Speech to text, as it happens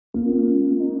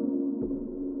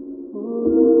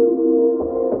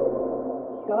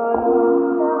What's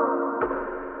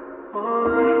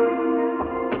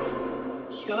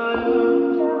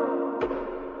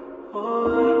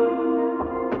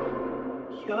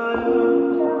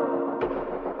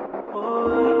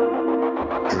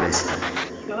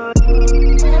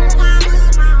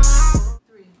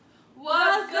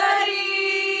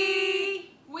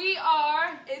goody? We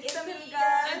are It's the Me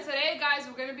Guys, and today, guys,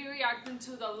 we're gonna be reacting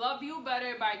to the "Love You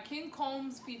Better" by King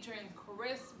Combs featuring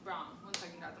Chris Brown. 1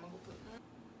 second, guys. I'm gonna go put.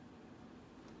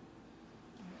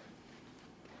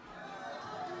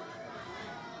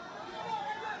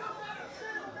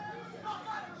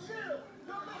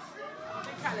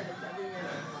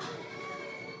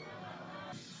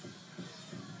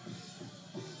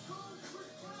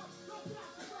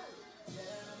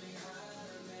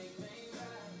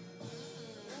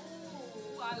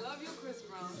 I love you, Chris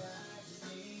Brown.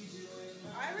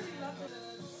 I really love it.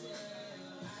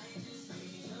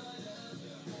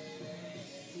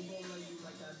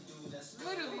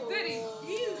 Literally, did he?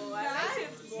 He's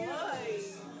nice, boy.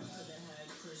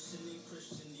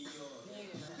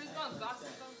 Chris Brown's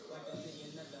glasses, though.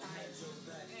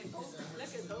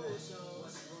 Look at those, though.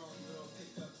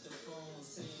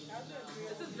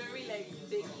 This is very, like,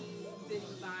 Diddy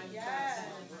vibe. Yes.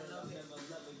 I love it.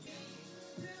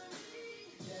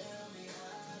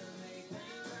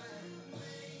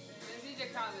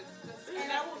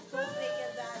 And I was so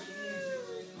taken that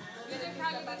DJ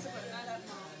Khaled needs to put that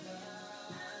song.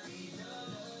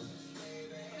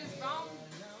 Chris Brown.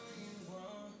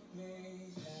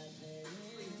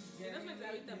 It just makes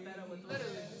everything better with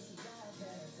literally.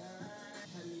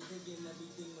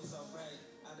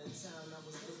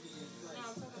 No,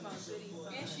 I'm talking about Diddy.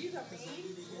 And she's a queen.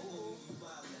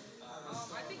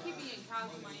 I think he be in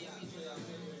Cali, Miami.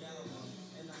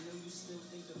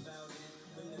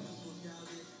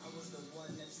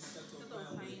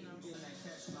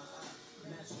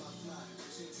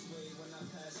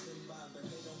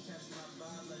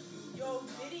 Yo,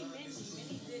 Diddy,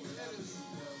 Mindy did.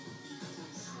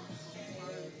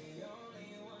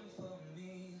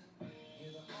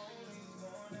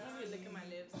 Look at my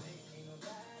lips.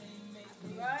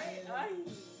 Right? Ay.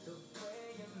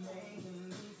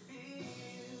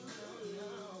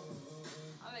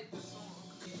 I like this song.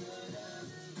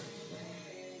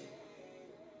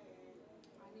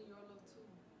 I need your love too.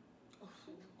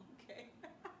 Okay.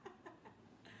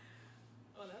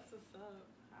 Oh, that's what's up.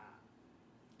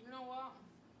 You know what?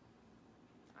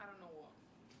 I don't know what.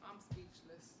 I'm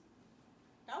speechless.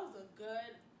 That was a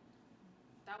good.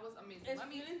 That was amazing. Is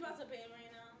Feelings about to pay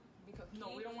right now? Because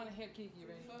no, we don't want to hear Kiki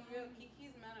right now. For real,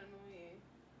 Kiki's mad annoying.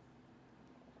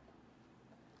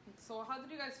 So how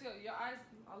did you guys feel? Your eyes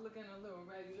are looking a little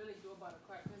red. You really do about to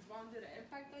cry. Chris Brown did an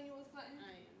impact on you or something?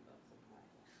 I am about to cry.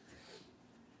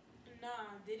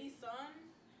 Nah, Diddy's son.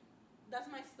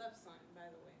 That's my stepson, by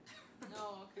the way.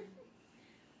 Oh, okay.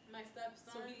 My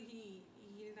stepson. So he's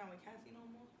not with Cassie no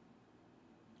more?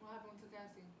 What happened to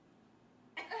Cassie?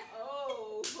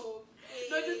 Oh. Hey.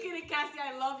 No, just kidding, Cassie.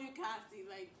 I love you, Cassie.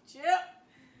 Like, chill.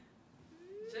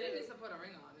 Jenny needs to put a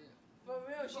ring on it. For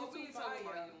real, she's we too talking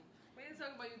fire. about you. We ain't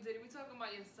talking about you, Diddy. We talking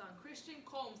about your son, Christian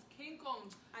Combs, King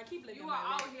Combs. I keep looking. You are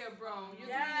out here, bro.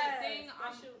 You're doing your thing.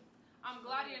 I'm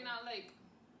glad you're not like.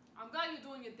 I'm glad you're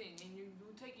doing your thing and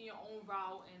you're taking your own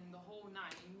route and the whole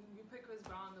night. And you pick Chris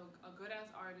Brown, a good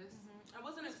ass artist. I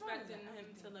wasn't expecting him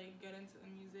to like get into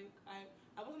the music. I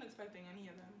wasn't expecting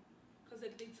any of them because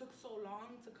like they took so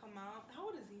long to come out. How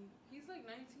old is he? He's like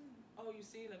 19. Oh, you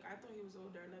see, like I thought he was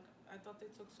older. Like I thought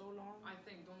they took so long. I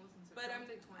think don't listen to. But I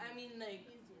mean, like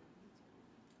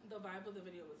the vibe of the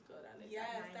video was good. I like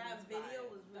that video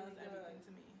vibe. was really that was everything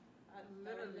to me. I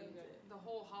literally the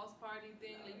whole house party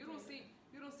thing. Like you don't see.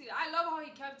 I love how he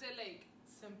kept it like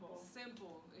simple,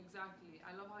 exactly.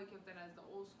 I love how he kept that as the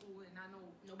old school, and I know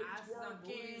nobody's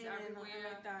working everywhere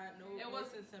like that. No, it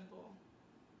wasn't simple.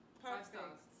 5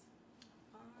 stars.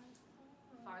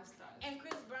 5 stars. And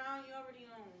Chris Brown, you already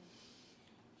know.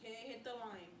 Hit the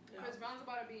line. Chris Brown's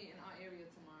about to be in our area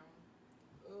tomorrow.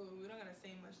 Oh, we're not gonna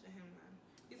say much to him, man.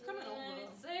 He's coming over.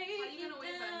 How you gonna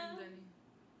wait for him, Jenny?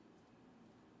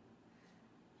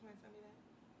 Can I tell me that?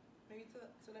 Maybe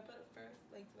should I put it first,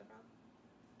 like to the front?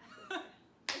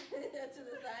 To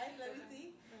the side, let me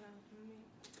see.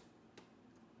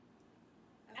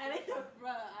 I like the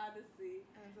front, honestly.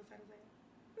 And so side to side.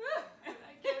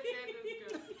 I can't stand this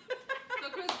girl. So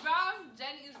Chris Brown,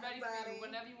 Jenny is ready for you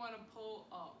whenever you want to pull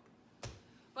up.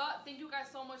 But thank you guys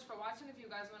so much for watching. If you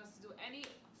guys want us to do any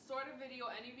sort of video,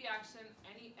 any reaction,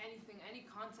 anything, any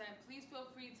content, please feel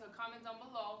free to comment down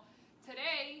below.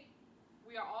 Today,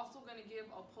 we are also going to give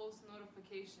a post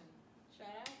notification.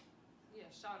 Shout out? Yeah,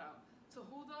 shout out. To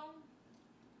who though?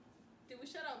 Did we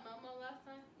shout out Mama last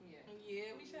time? Yeah.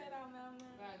 Yeah, we shout out Mama.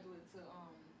 Gotta do it to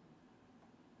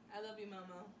I love you,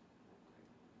 Mama.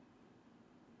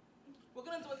 We're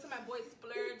gonna do it to my boy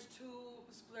Splurge too.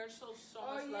 Splurge shows so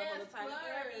much love all the time.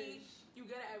 Splurge. You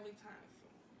get it every time.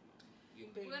 So you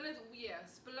big. we're gonna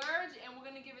splurge, and we're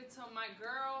gonna give it to my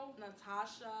girl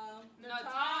Natasha.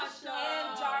 Natasha.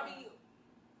 And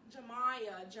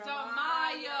Jamaya.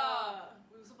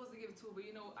 We were supposed to give it two, but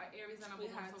you know, Aries and We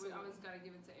I'm had so we to. always gotta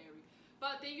give it to Aries.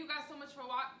 But thank you guys so much for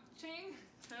watching.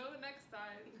 Till next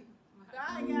time.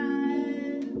 Bye, guys.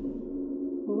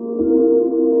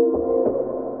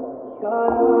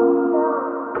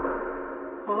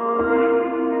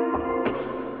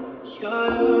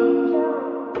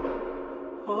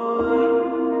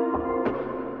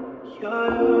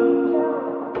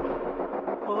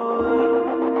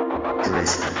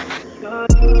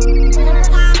 Shut up.